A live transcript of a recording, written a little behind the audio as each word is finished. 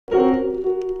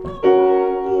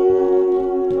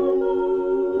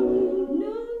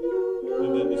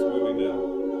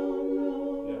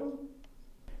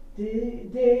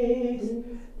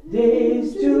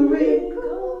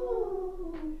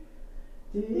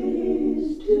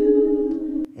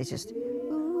It's just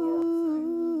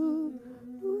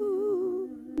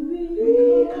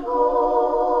recall.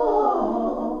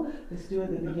 Let's do it at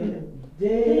the beginning.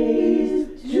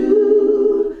 Days to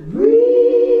recall.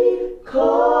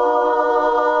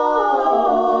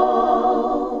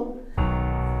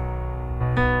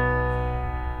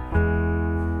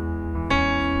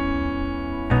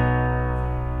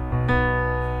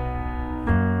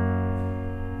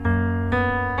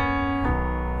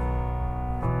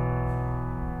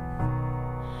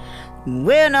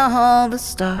 when all the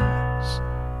stars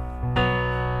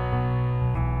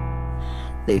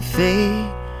they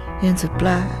fade into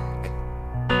black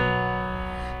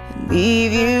and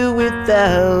leave you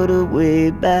without a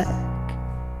way back.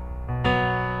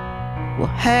 Well,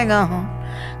 hang on,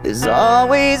 there's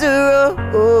always a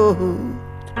road.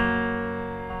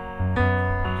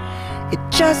 It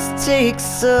just takes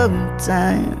some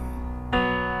time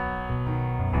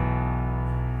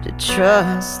to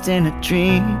trust in a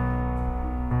dream.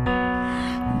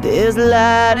 There's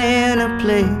light in a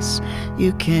place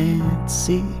you can't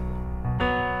see.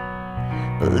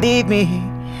 Believe me,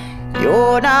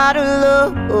 you're not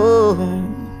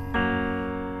alone.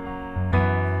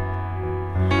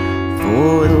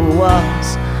 For the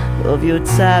walls of your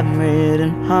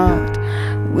time-ridden heart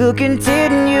will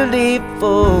continually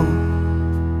fall.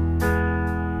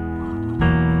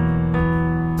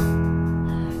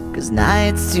 'Cause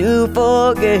nights to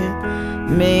forget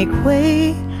make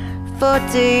way for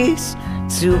days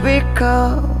to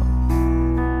recall.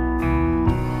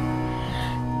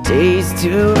 Days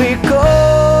to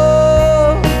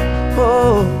recall.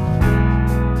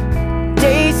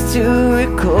 Days to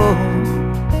recall.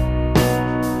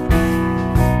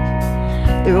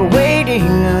 They're awaiting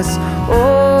us.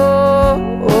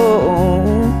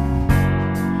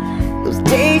 Those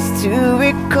days to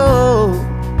recall.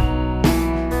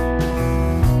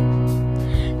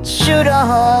 Should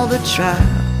all the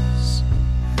trials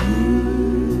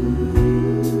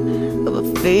of a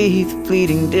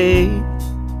faith-fleeting day,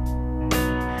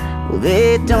 well,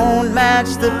 they don't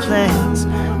match the plans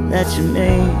that you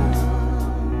made.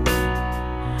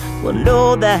 Well,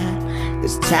 know that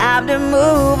it's time to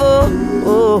move on.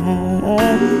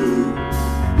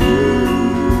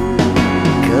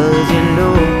 'Cause you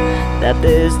know that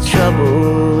there's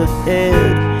trouble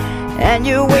ahead, and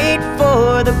you wait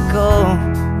for the call.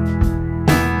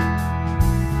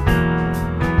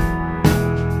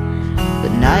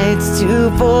 But nights to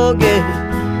forget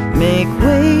make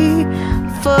way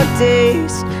for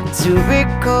days to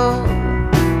recall.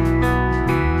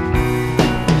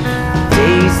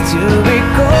 Days to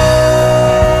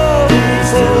recall. Days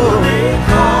to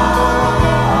recall.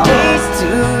 Days to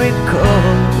recall.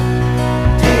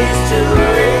 Days to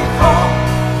recall.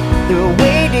 They're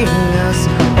awaiting us.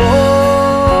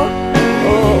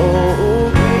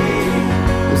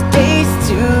 Those days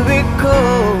to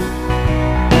recall.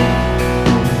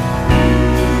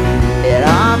 And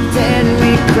often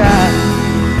we cry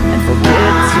and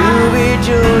forget to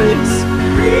rejoice.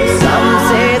 Some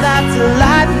say that's a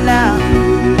life now,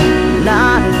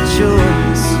 not a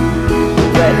choice.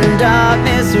 When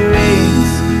darkness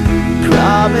reigns,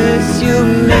 promise you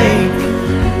make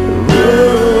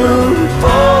room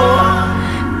for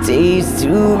days to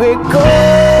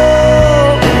recall.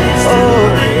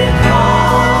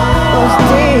 Those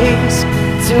days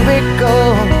to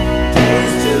recall.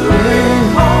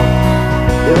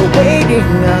 They're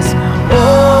waiting us.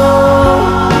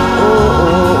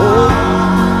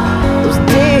 Those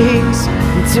days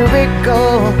to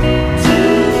recall.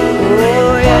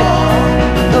 Oh yeah,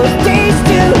 those days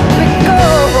to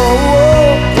recall.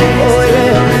 Oh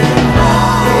yeah,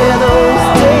 yeah, those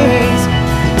days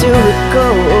to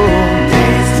recall.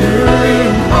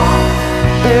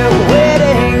 They're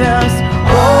waiting us.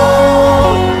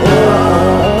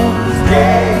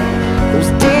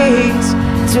 Those days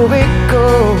to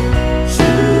recall.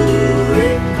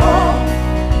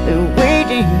 They're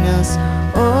waiting us.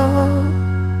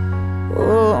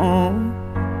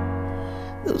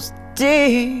 Those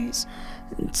days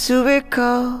to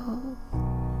recall.